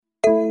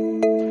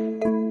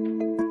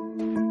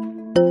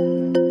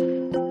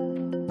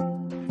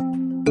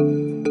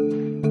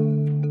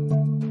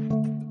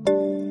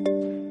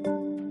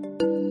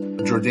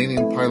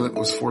Jordanian pilot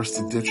was forced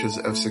to ditch his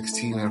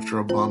F-16 after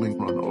a bombing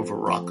run over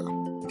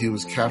Raqqa. He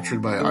was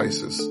captured by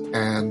ISIS,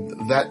 and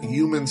that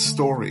human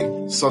story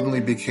suddenly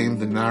became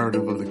the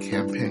narrative of the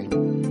campaign.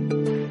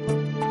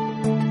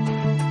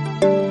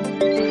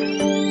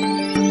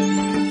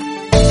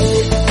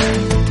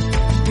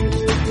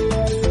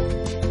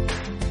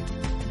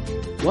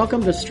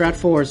 Welcome to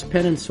Stratfor's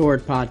Pen and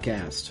Sword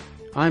podcast.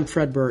 I'm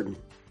Fred Burton.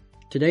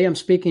 Today I'm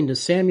speaking to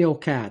Samuel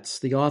Katz,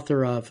 the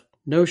author of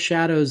No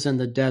Shadows in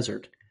the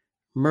Desert,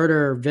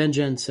 Murder,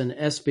 Vengeance, and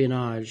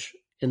Espionage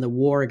in the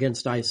War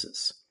Against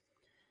ISIS.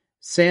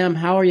 Sam,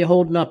 how are you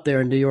holding up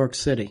there in New York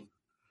City?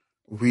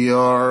 We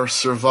are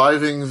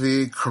surviving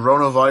the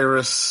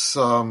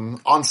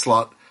coronavirus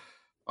onslaught.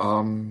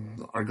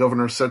 Our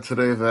governor said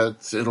today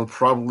that it'll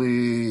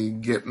probably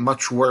get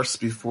much worse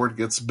before it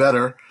gets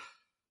better.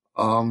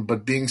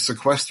 But being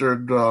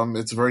sequestered,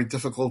 it's very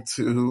difficult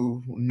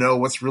to know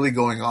what's really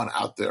going on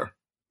out there.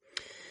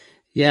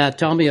 Yeah,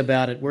 tell me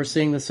about it. We're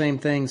seeing the same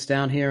things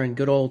down here in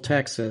good old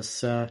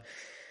Texas.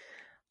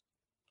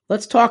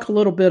 Let's talk a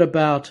little bit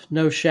about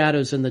No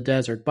Shadows in the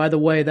Desert. By the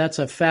way, that's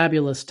a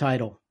fabulous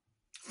title.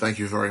 Thank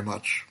you very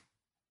much.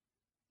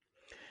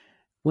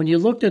 When you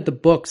looked at the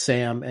book,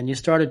 Sam, and you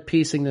started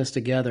piecing this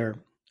together,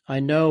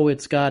 I know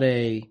it's got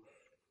a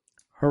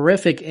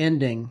horrific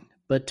ending,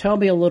 but tell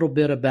me a little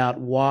bit about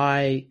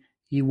why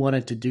you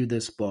wanted to do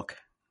this book.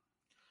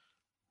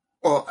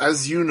 Well,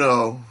 as you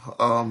know,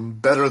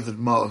 better than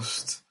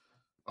most,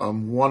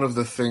 one of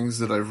the things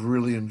that I've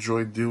really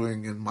enjoyed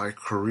doing in my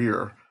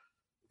career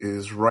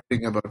is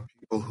writing about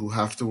people who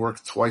have to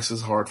work twice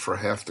as hard for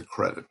half the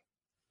credit.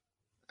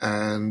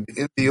 And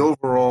in the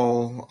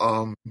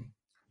overall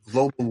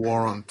global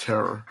war on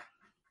terror,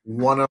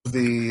 one of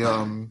the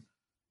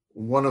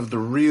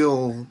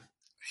real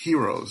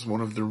heroes,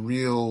 one of the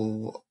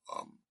real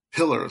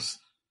pillars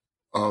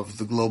of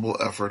the global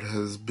effort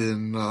has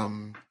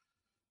been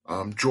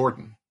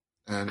Jordan,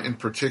 and in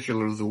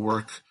particular the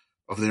work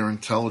of their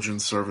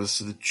intelligence service,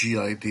 the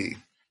GID.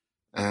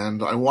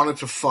 And I wanted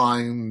to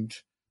find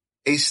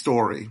a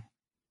story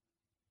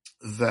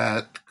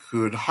that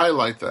could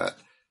highlight that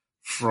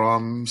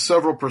from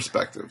several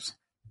perspectives.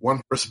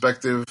 One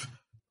perspective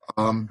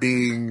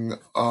being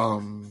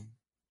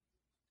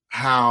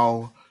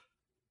how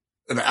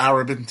an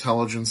Arab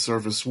intelligence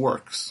service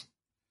works.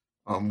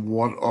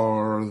 What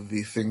are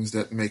the things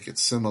that make it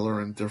similar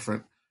and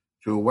different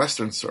to a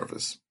Western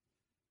service?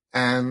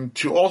 And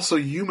to also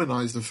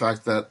humanize the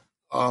fact that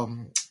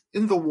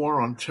in the war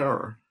on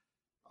terror,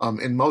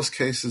 in most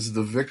cases,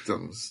 the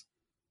victims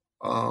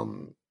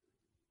are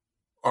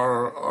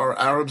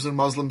Arabs and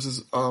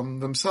Muslims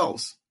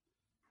themselves,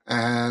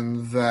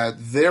 and that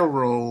their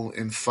role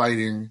in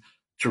fighting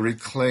to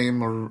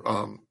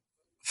reclaim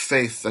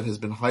faith that has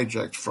been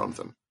hijacked from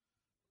them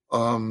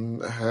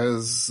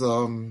has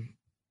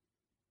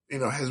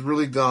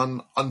really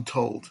gone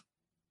untold.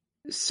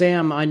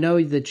 Sam, I know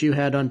that you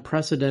had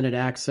unprecedented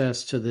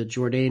access to the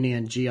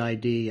Jordanian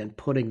GID and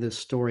putting this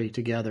story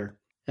together,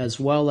 as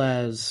well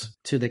as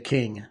to the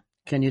king.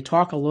 Can you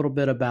talk a little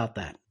bit about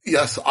that?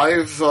 Yes,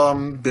 I've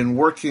been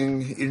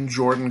working in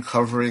Jordan,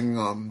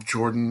 covering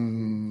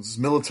Jordan's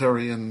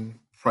military and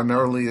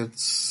primarily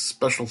its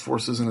special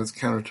forces and its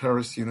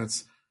counter-terrorist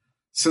units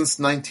since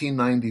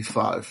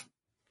 1995.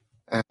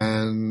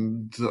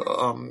 And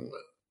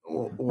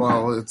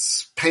while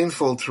it's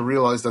painful to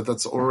realize that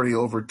that's already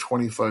over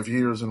 25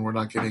 years and we're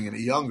not getting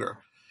any younger,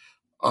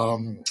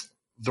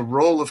 the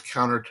role of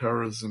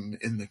counterterrorism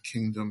in the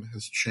kingdom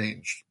has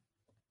changed.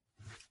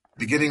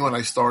 Beginning when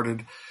I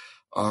started,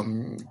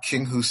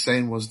 King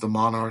Hussein was the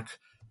monarch.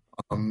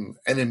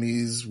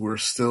 Enemies were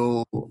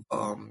still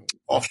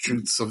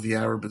offshoots of the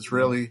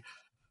Arab-Israeli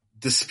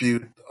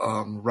dispute.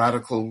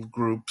 Radical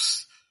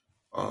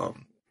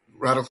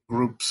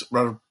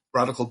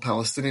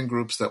Palestinian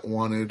groups that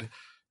wanted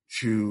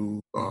to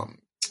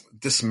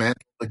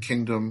dismantle the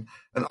kingdom,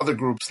 and other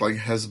groups like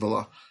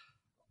Hezbollah.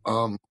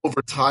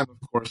 Over time, of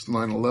course,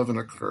 9/11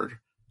 occurred,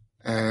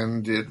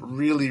 and it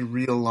really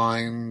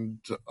realigned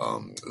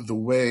the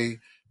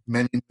way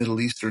many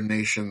Middle Eastern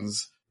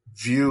nations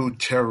view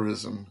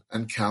terrorism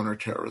and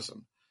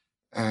counterterrorism.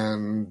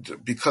 And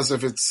because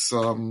of its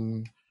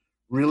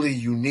really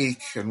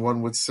unique and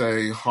one would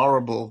say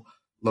horrible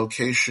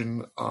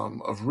location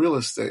of real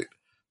estate,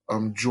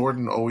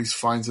 Jordan always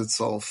finds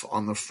itself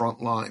on the front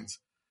lines.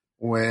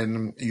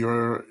 When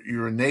your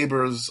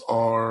neighbors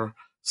are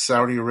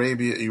Saudi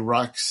Arabia,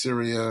 Iraq,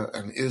 Syria,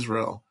 and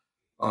Israel,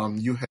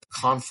 you have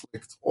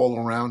conflict all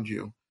around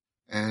you.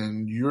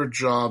 And your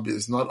job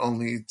is not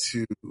only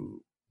to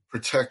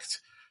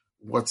protect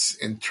what's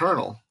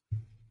internal,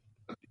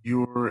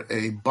 you're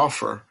a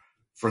buffer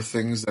for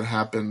things that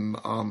happen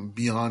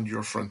beyond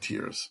your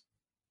frontiers.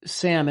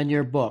 Sam, in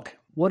your book,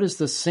 what is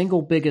the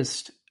single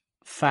biggest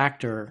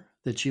factor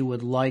that you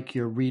would like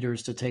your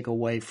readers to take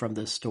away from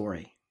this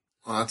story?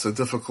 Well, that's a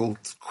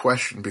difficult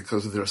question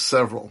because there are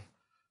several.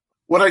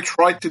 What I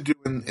tried to do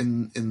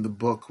in the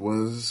book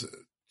was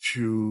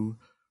to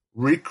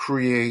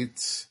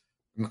recreate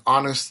an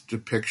honest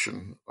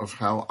depiction of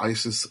how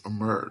ISIS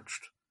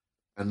emerged.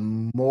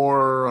 and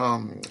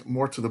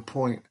more to the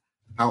point,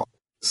 how it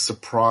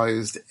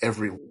surprised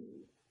everyone.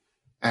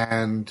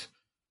 And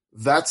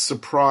that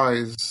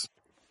surprise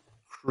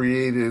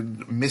created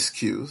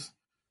miscues,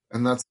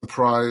 and that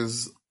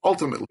surprise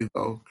ultimately,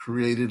 though,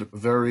 created a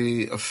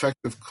very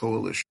effective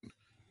coalition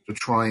to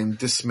try and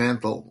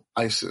dismantle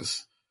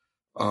ISIS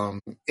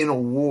in a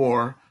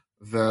war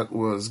that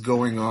was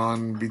going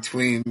on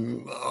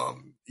between,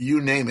 you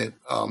name it,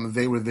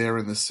 they were there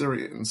in the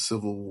Syrian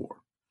civil war.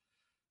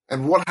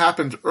 And what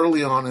happened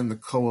early on in the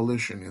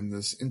coalition, in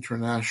this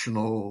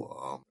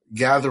international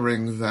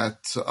gathering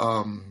that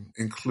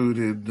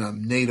included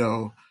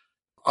NATO,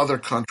 other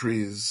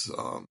countries,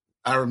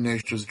 Arab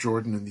nations,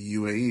 Jordan and the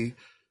UAE,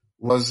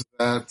 was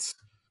that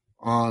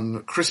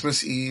on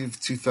Christmas Eve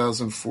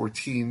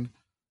 2014,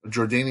 a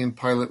Jordanian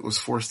pilot was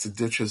forced to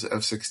ditch his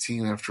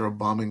F-16 after a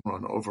bombing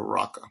run over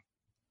Raqqa.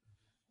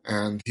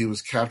 And he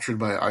was captured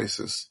by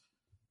ISIS.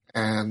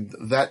 And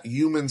that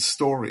human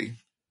story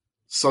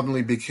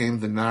suddenly became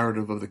the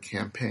narrative of the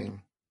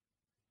campaign.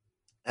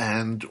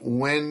 And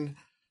when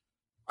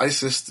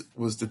ISIS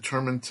was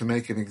determined to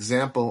make an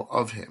example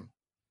of him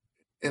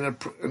in a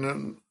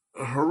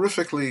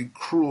horrifically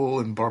cruel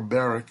and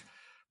barbaric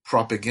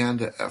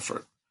propaganda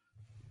effort,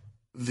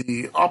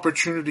 the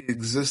opportunity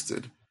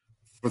existed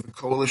for the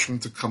coalition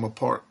to come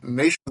apart.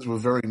 Nations were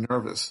very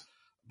nervous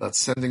about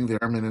sending their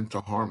airmen into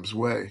harm's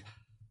way,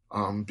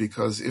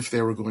 because if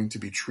they were going to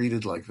be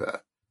treated like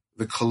that,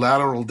 the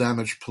collateral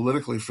damage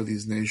politically for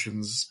these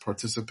nations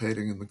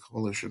participating in the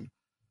coalition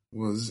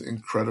was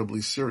incredibly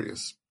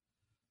serious.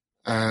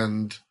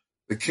 And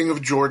the King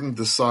of Jordan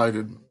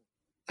decided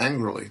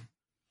angrily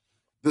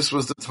this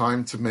was the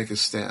time to make a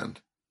stand.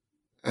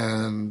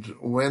 And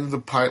when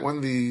the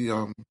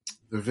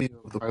video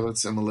of the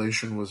pilot's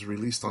immolation was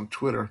released on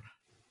Twitter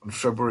on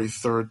February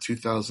 3rd,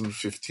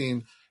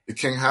 2015, the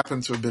king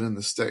happened to have been in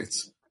the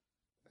States.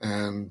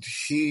 And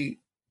he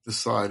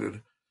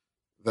decided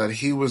that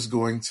he was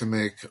going to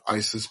make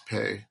ISIS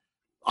pay,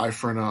 eye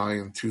for an eye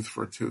and tooth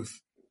for a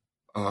tooth.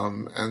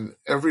 And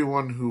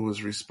everyone who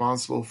was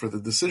responsible for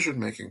the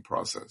decision-making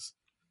process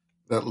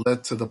that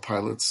led to the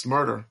pilot's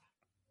murder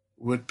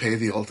would pay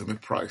the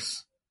ultimate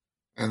price.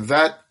 And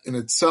that in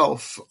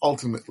itself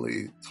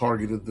ultimately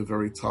targeted the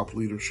very top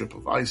leadership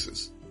of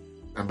ISIS.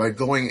 And by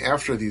going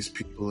after these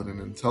people in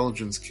an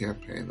intelligence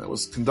campaign that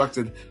was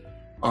conducted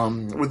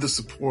with the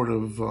support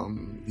of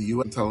the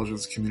UN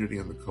intelligence community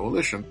and the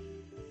coalition,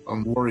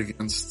 war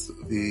against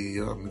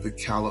the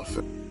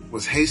caliphate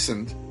was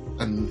hastened,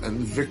 and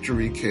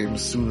victory came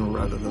sooner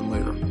rather than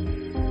later.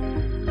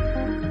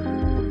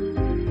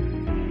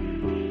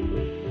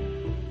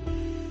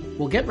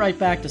 We'll get right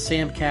back to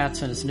Sam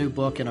Katz and his new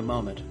book in a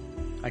moment.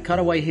 I cut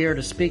away here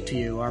to speak to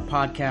you, our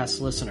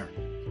podcast listener.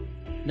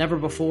 Never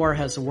before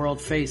has the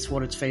world faced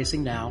what it's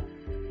facing now.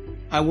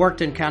 I worked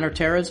in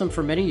counterterrorism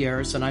for many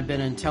years, and I've been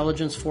in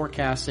intelligence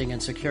forecasting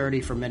and security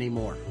for many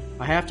more.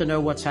 I have to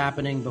know what's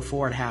happening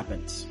before it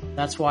happens.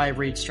 That's why I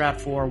read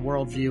Stratfor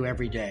Worldview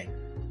every day.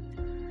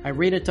 I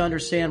read it to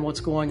understand what's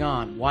going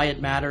on, why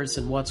it matters,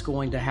 and what's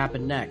going to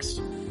happen next.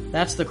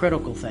 That's the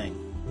critical thing.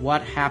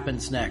 What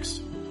happens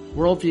next?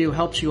 Worldview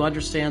helps you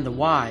understand the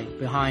why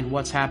behind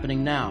what's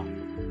happening now.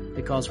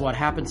 Because what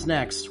happens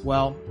next,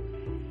 well,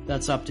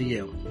 that's up to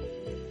you.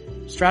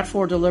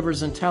 Stratfor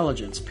delivers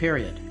intelligence,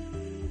 period.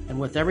 And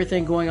with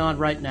everything going on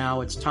right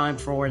now, it's time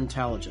for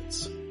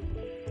intelligence.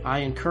 I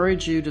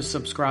encourage you to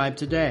subscribe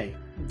today.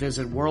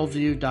 Visit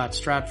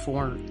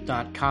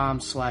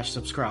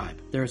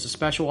worldview.stratfor.com/subscribe. There's a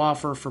special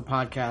offer for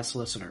podcast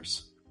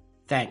listeners.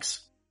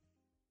 Thanks.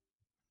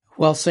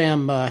 Well,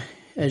 Sam,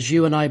 as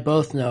you and I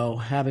both know,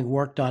 having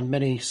worked on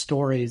many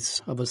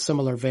stories of a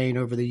similar vein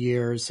over the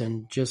years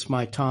and just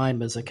my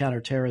time as a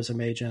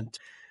counterterrorism agent,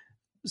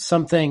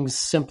 some things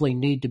simply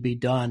need to be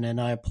done,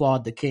 and I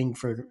applaud the king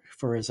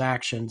for his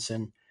actions.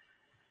 And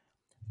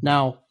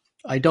now,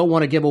 I don't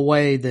want to give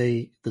away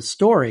the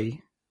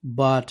story,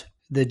 but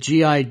the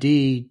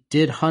GID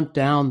did hunt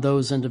down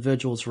those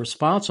individuals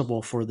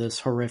responsible for this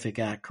horrific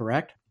act,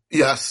 correct?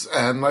 Yes,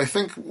 and I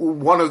think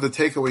one of the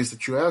takeaways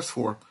that you asked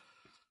for,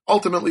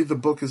 ultimately the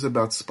book is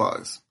about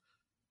spies.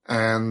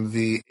 And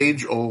the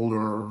age-old,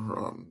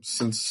 or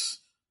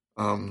since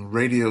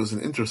radios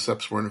and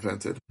intercepts were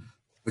invented,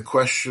 the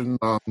question,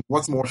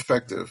 what's more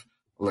effective,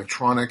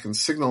 electronic and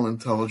signal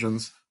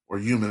intelligence or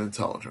human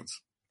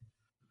intelligence?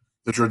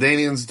 The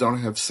Jordanians don't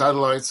have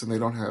satellites, and they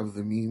don't have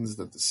the means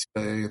that the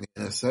CIA and the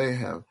NSA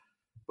have.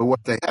 But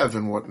what they have,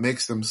 and what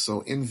makes them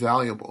so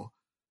invaluable,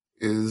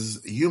 is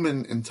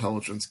human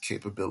intelligence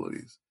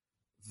capabilities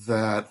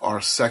that are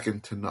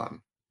second to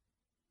none.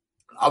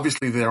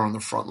 Obviously, they're on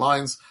the front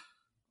lines.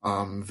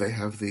 They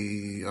have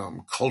the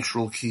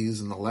cultural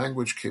keys and the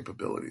language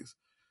capabilities.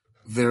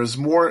 There's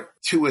more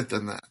to it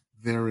than that.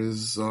 There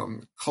is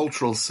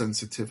cultural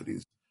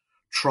sensitivities,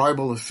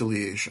 tribal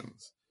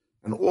affiliations,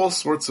 and all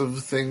sorts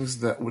of things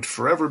that would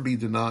forever be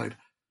denied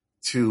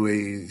to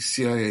a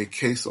CIA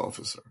case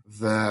officer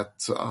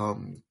that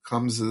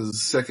comes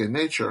as second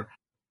nature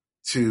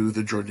to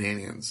the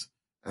Jordanians.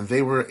 And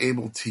they were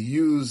able to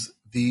use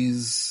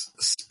these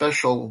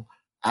special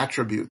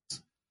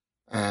attributes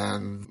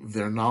and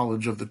their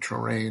knowledge of the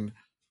terrain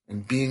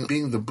and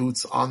being the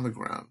boots on the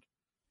ground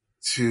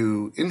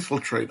to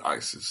infiltrate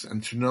ISIS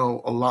and to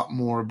know a lot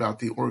more about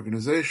the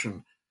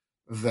organization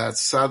that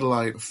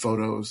satellite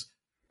photos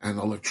and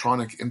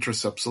electronic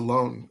intercepts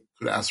alone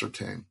could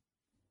ascertain.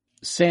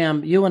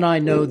 Sam, you and I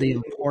know the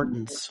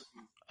importance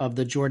of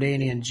the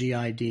Jordanian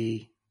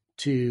GID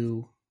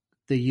to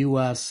the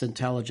U.S.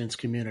 intelligence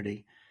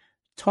community.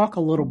 Talk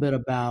a little bit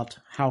about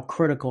how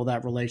critical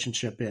that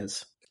relationship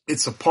is.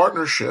 It's a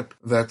partnership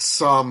that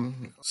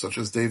some, such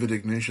as David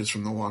Ignatius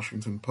from the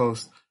Washington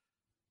Post,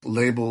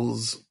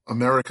 labels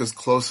America's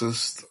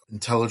closest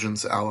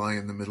intelligence ally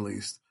in the Middle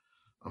East,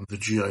 the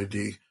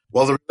GID.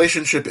 While the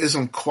relationship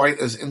isn't quite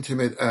as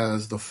intimate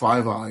as the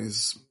Five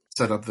Eyes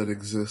setup that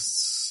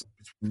exists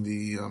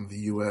between the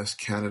U.S.,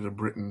 Canada,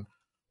 Britain,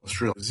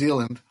 Australia, New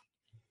Zealand,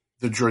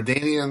 the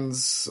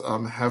Jordanians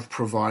have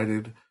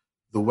provided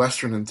the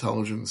Western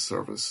intelligence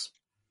service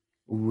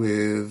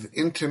with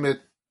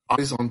intimate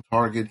eyes on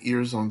target,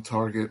 ears on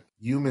target,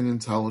 human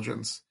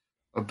intelligence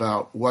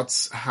about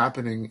what's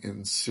happening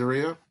in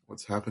Syria,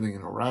 what's happening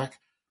in Iraq,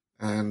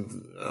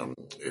 and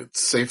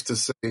it's safe to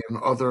say in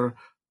other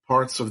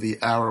parts of the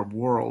Arab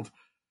world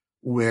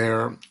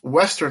where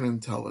Western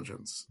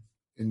intelligence,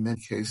 in many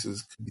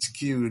cases, can be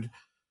skewed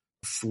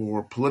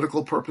for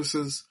political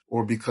purposes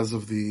or because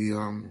of the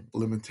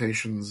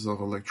limitations of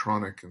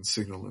electronic and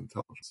signal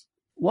intelligence.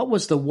 What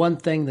was the one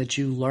thing that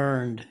you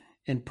learned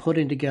in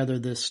putting together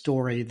this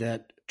story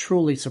that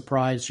truly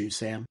surprised you,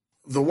 Sam?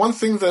 The one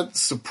thing that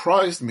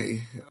surprised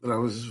me, that I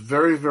was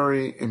very,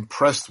 very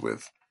impressed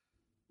with,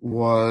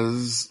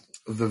 was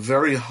the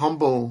very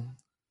humble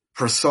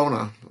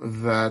persona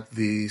that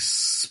the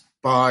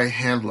spy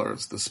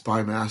handlers, the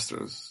spy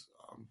masters,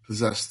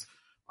 possessed.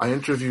 I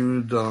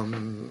interviewed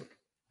a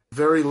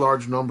very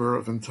large number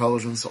of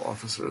intelligence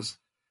officers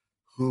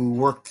who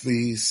worked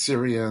the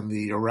Syria and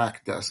the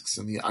Iraq desks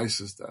and the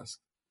ISIS desk.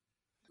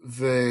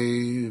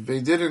 They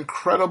did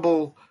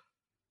incredible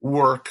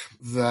work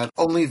that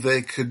only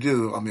they could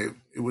do. I mean,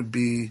 it would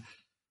be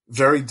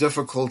very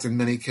difficult in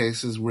many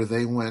cases where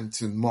they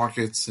went in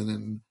markets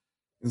and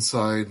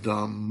inside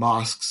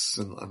mosques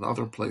and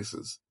other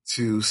places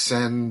to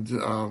send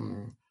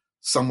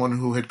someone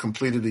who had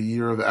completed a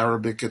year of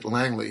Arabic at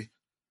Langley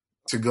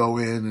to go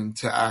in and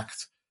to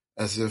act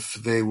as if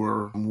they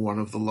were one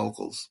of the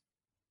locals.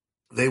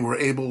 They were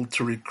able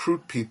to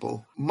recruit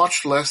people,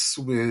 much less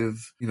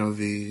with,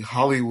 the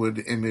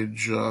Hollywood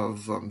image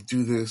of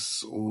do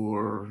this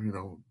or,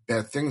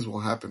 bad things will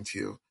happen to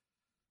you.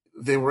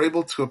 They were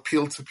able to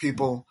appeal to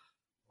people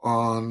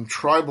on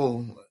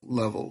tribal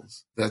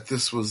levels that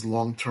this was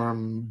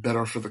long-term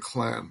better for the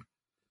clan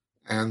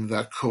and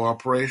that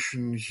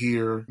cooperation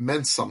here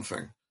meant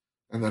something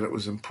and that it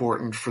was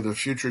important for the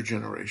future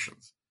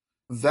generations.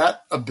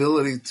 That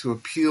ability to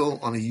appeal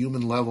on a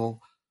human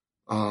level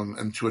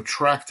and to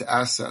attract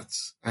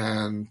assets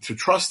and to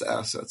trust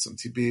assets and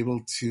to be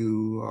able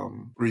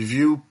to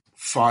review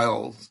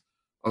files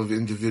of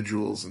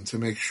individuals and to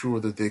make sure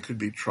that they could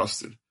be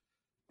trusted,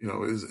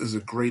 is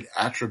a great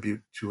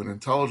attribute to an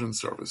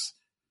intelligence service.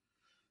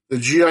 The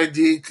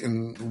GID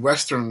in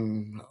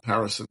Western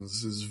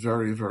comparisons is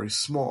very, very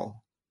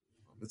small.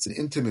 It's an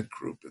intimate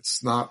group.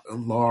 It's not a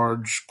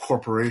large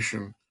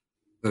corporation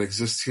that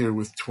exists here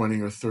with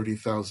 20 or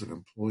 30,000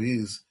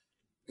 employees.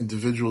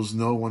 Individuals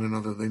know one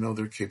another. They know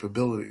their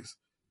capabilities.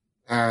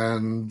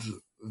 And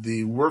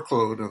the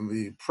workload and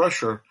the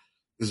pressure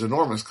is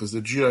enormous because the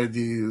GID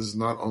is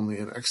not only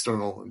an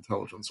external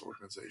intelligence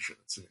organization,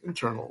 it's an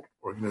internal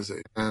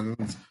organization.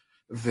 And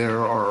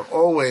there are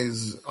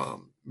always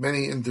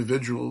many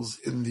individuals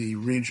in the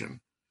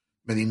region,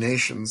 many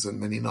nations and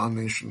many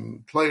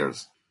non-nation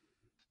players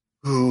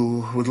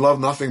who would love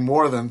nothing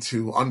more than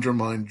to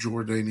undermine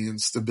Jordanian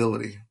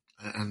stability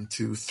and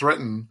to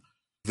threaten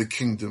the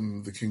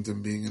kingdom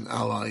being an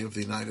ally of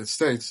the United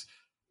States.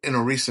 In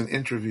a recent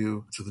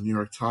interview to the New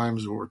York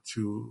Times or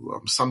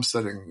to some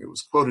setting, it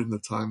was quoted in the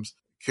Times,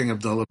 King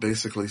Abdullah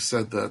basically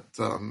said that,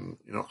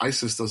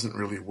 ISIS doesn't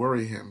really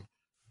worry him.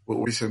 What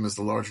worries him is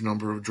the large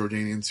number of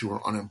Jordanians who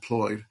are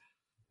unemployed.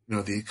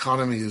 The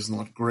economy is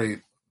not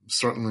great.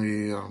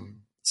 Certainly,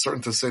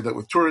 certain to say that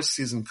with tourist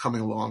season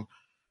coming along,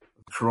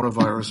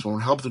 coronavirus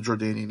won't help the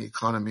Jordanian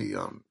economy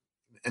in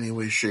any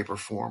way, shape, or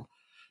form.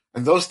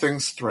 And those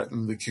things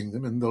threaten the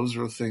kingdom, and those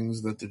are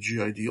things that the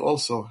GID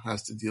also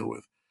has to deal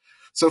with.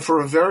 So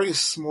for a very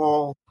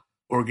small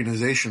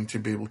organization to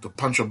be able to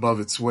punch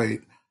above its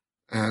weight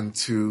and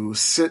to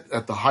sit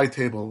at the high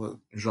table,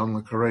 Jean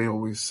Le Carré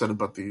always said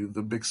about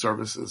the big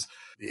services,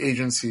 the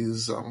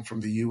agencies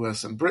from the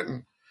U.S. and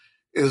Britain,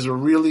 is a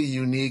really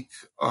unique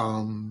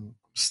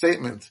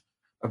statement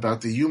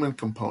about the human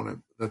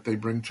component that they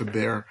bring to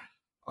bear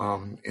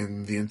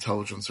in the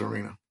intelligence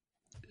arena.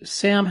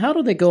 Sam, how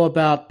do they go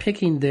about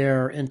picking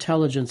their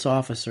intelligence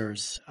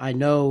officers? I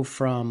know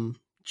from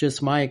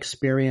just my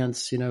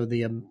experience,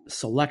 the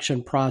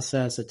selection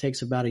process, it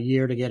takes about a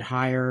year to get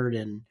hired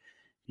and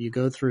you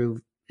go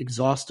through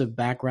exhaustive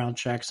background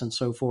checks and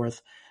so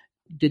forth.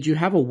 Did you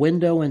have a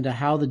window into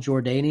how the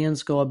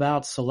Jordanians go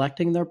about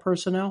selecting their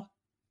personnel?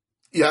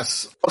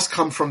 Yes, most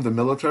come from the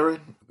military.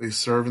 They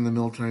serve in the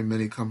military.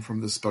 Many come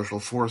from the special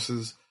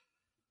forces.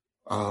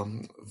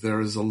 There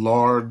is a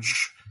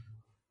large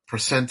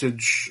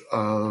percentage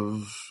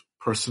of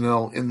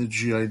personnel in the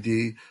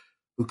GID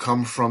who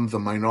come from the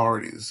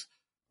minorities.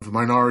 The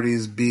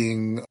minorities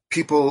being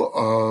people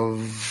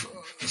of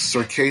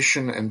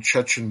Circassian and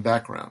Chechen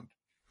background.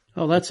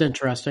 Oh, that's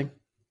interesting.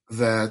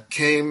 That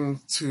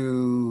came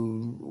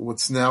to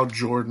what's now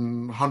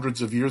Jordan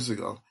hundreds of years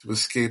ago to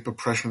escape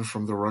oppression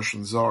from the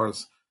Russian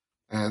czars.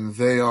 And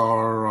they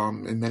are,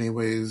 in many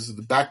ways,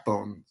 the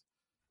backbone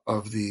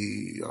of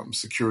the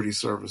security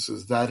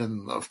services. That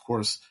and, of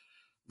course,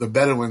 the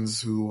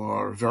Bedouins, who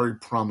are very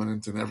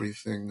prominent in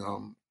everything,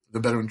 the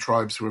Bedouin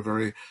tribes who are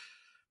very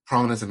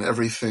prominent in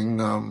everything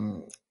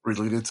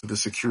related to the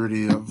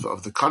security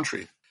of the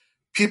country.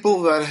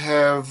 People that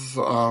have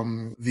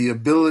the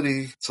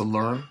ability to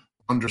learn,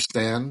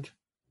 understand,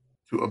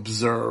 to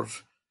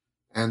observe,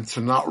 and to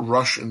not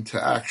rush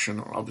into action.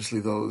 Obviously,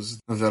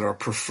 those that are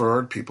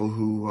preferred, people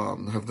who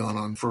have gone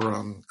on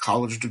for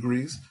college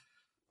degrees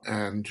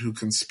and who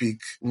can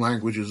speak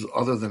languages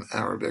other than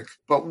Arabic.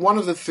 But one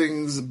of the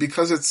things,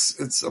 because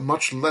it's a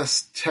much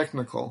less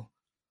technical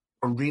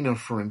arena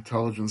for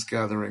intelligence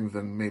gathering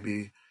than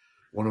maybe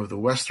one of the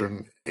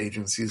Western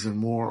agencies and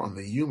more on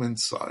the human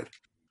side,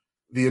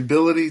 the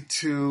ability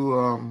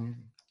to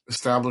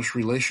establish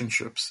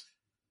relationships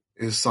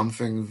is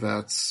something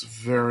that's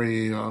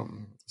very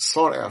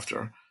sought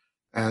after.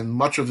 And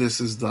much of this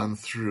is done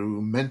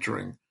through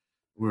mentoring,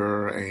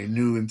 where a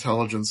new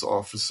intelligence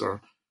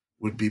officer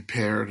would be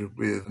paired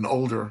with an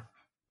older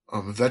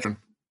veteran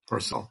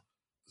personnel.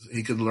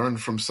 He could learn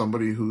from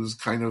somebody who's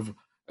kind of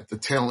at the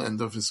tail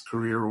end of his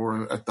career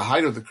or at the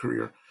height of the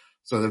career,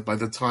 so that by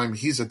the time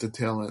he's at the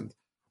tail end,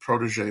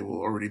 protege will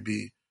already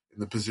be in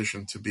the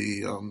position to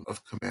be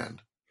of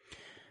command.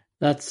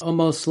 That's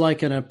almost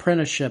like an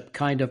apprenticeship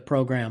kind of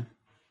program.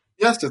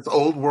 Yes, it's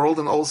old world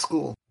and old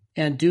school.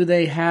 And do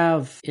they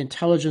have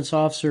intelligence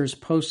officers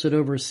posted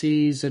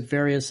overseas at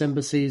various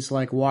embassies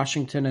like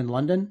Washington and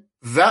London?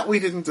 That we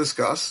didn't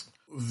discuss.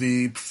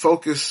 The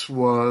focus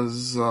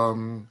was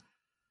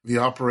the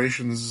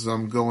operations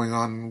going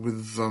on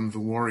with the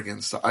war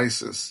against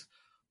ISIS,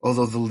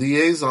 although the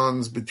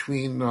liaisons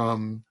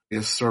between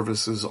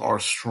services are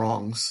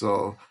strong.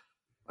 So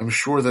I'm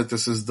sure that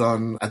this is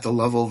done at the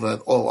level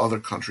that all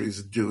other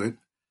countries do it.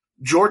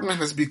 Jordan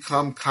has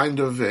become kind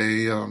of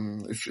a,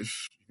 if you're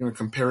going to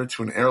compare it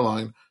to an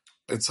airline,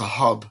 it's a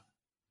hub.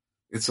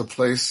 It's a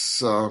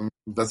place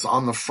that's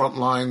on the front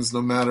lines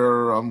no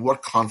matter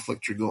what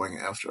conflict you're going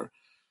after.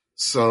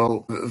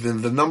 So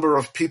the number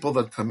of people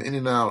that come in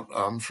and out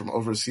from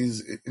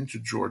overseas into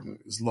Jordan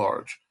is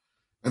large.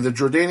 And the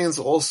Jordanians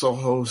also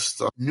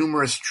host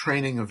numerous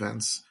training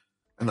events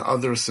and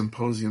other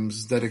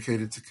symposiums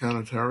dedicated to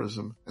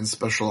counterterrorism and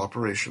special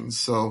operations.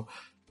 So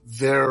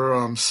their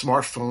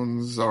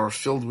smartphones are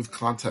filled with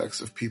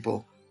contacts of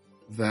people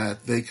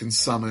that they can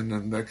summon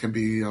and that can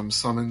be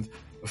summoned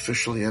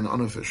officially and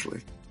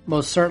unofficially.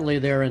 Most certainly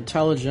their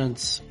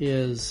intelligence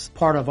is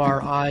part of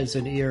our eyes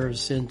and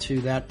ears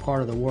into that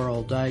part of the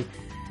world.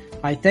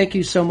 I thank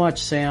you so much,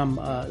 Sam.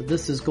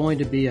 This is going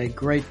to be a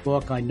great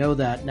book. I know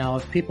that. Now,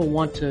 if people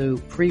want to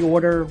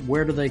pre-order,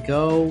 where do they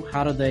go?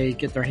 How do they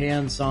get their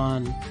hands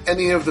on?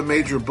 Any of the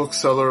major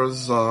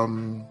booksellers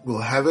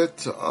will have it.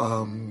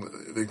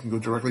 They can go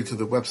directly to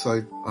the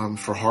website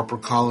for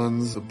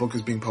HarperCollins. The book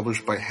is being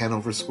published by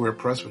Hanover Square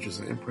Press, which is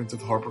an imprint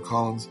of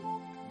HarperCollins.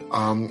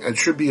 It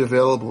should be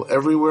available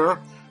everywhere,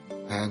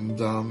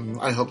 and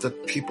I hope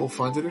that people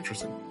find it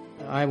interesting.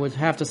 I would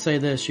have to say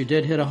this. You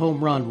did hit a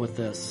home run with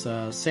this.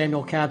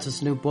 Samuel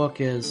Katz's new book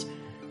is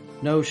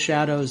No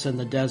Shadows in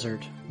the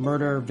Desert,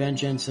 Murder,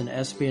 Vengeance, and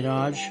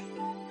Espionage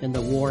in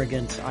the War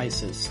Against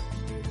ISIS.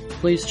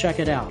 Please check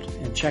it out,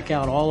 and check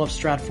out all of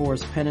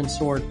Stratfor's Pen and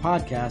Sword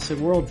podcasts at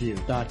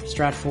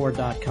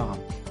worldview.stratfor.com.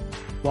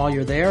 While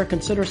you're there,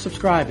 consider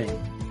subscribing.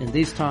 In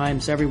these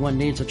times, everyone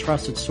needs a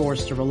trusted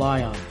source to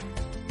rely on,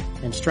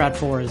 and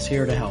Stratfor is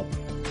here to help.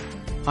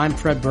 I'm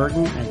Fred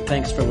Burton, and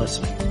thanks for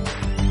listening.